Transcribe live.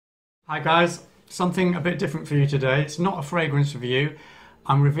Hi guys, something a bit different for you today. It's not a fragrance review.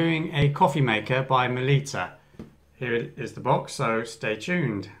 I'm reviewing a coffee maker by Melitta. Here is the box, so stay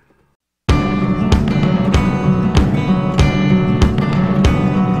tuned.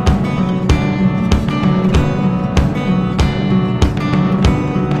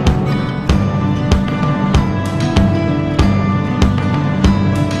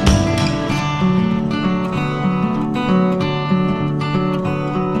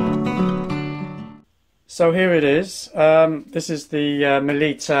 So here it is. This is the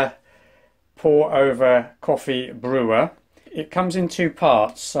Melitta pour over coffee brewer. It comes in two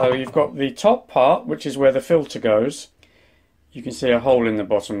parts. So you've got the top part, which is where the filter goes. You can see a hole in the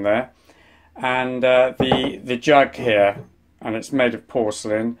bottom there, and the jug here, and it's made of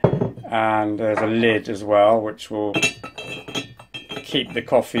porcelain, and there's a lid as well, which will keep the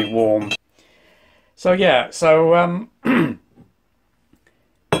coffee warm. So yeah, so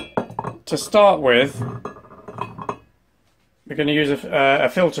to start with, we're going to use a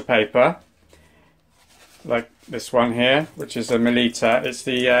filter paper like this one here, which is a Melitta. It's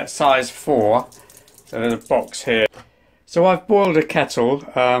the size 4, so there's a box here. So I've boiled a kettle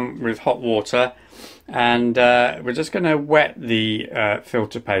with hot water, and we're just going to wet the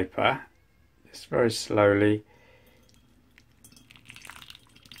filter paper just very slowly,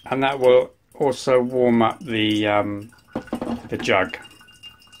 and that will also warm up the jug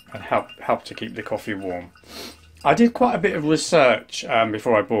and help to keep the coffee warm. I did quite a bit of research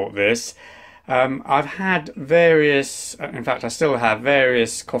before I bought this. I've had various, in fact I still have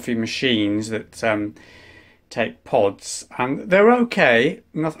various coffee machines that take pods, and they're okay.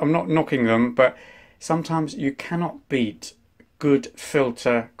 I'm not knocking them, but sometimes you cannot beat good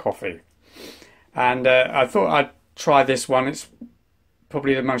filter coffee. And I thought I'd try this one. It's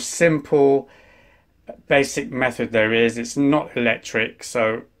probably the most simple, basic method there is. It's not electric,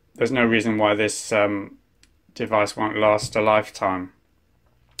 so there's no reason why this device won't last a lifetime.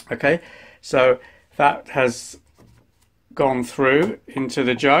 Okay, so that has gone through into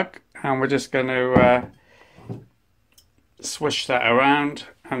the jug, and we're just going to swish that around.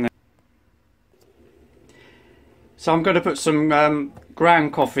 And then, so I'm going to put some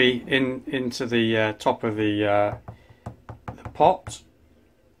ground coffee into the top of the pot.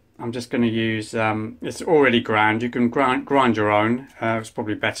 I'm just going to use, it's already ground. You can grind your own. It's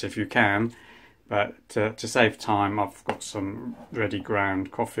probably better if you can, but to save time, I've got some ready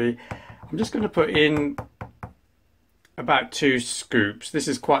ground coffee. I'm just going to put in about 2 scoops. This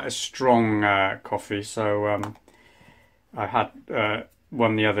is quite a strong coffee, so I had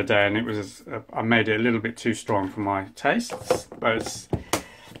one the other day, and it was I made it a little bit too strong for my tastes, but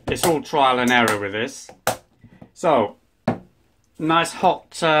it's all trial and error with this. So nice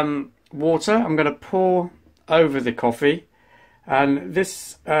hot water I'm going to pour over the coffee, and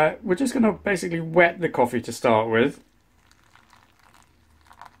this we're just going to basically wet the coffee to start with,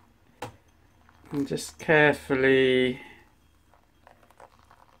 and just carefully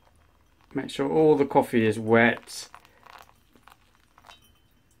make sure all the coffee is wet.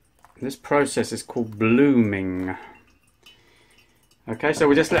 This process is called blooming. Okay, so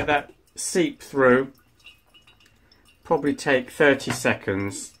we just let that seep through. Probably take 30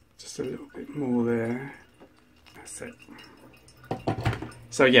 seconds, just a little bit more there. That's it.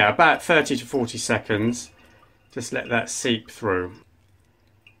 So yeah, about 30 to 40 seconds. Just let that seep through.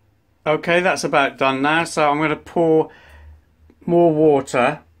 Okay, that's about done now. So I'm going to pour more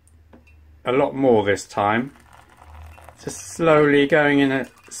water, a lot more this time. Just slowly going in a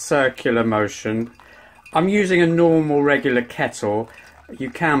circular motion. I'm using a normal regular kettle. You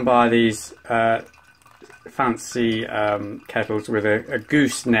can buy these fancy kettles with a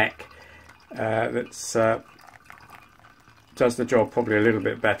gooseneck that's does the job probably a little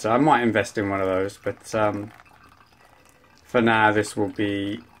bit better. I might invest in one of those, but for now this will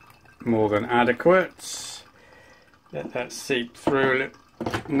be more than adequate. Let that seep through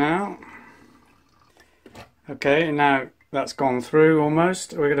now. Okay, now that's gone through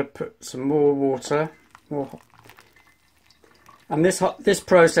almost. We're going to put some more water, and this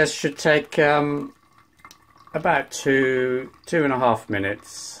process should take about 2.5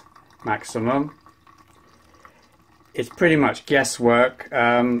 minutes maximum. It's pretty much guesswork.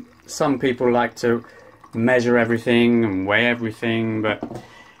 Some people like to measure everything and weigh everything, but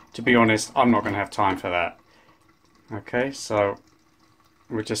to be honest, I'm not going to have time for that. Okay, so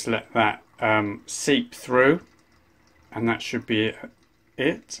we'll just let that seep through, and that should be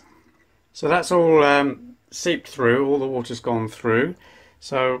it. So that's all seeped through, all the water's gone through.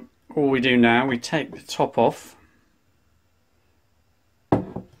 So all we do now, we take the top off.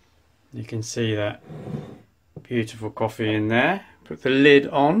 You can see that beautiful coffee in there. Put the lid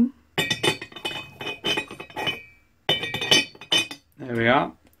on. There we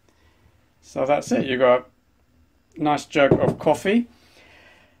are. So that's it. You've got a nice jug of coffee.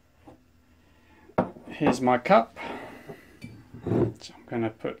 Here's my cup. So I'm going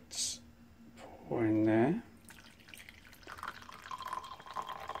to pour in there.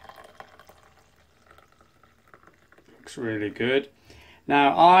 Looks really good.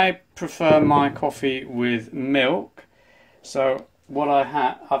 Now I prefer my coffee with milk. So what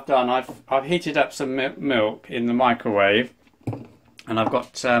I've done, I've heated up some milk in the microwave, and I've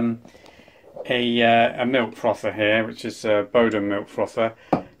got a milk frother here, which is a Bowden milk frother.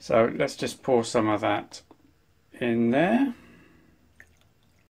 So let's just pour some of that in there.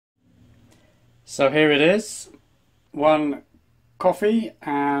 So here it is, one coffee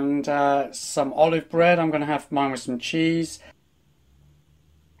and some olive bread. I'm going to have mine with some cheese.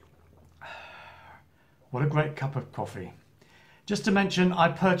 What a great cup of coffee. Just to mention, I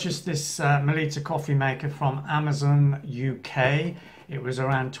purchased this Melitta coffee maker from Amazon UK. It was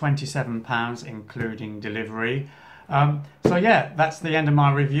around £27 including delivery. So yeah, that's the end of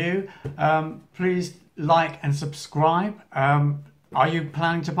my review. Please like and subscribe. Are you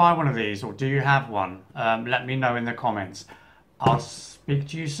planning to buy one of these, or do you have one? Let me know in the comments. I'll speak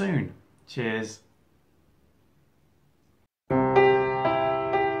to you soon. Cheers.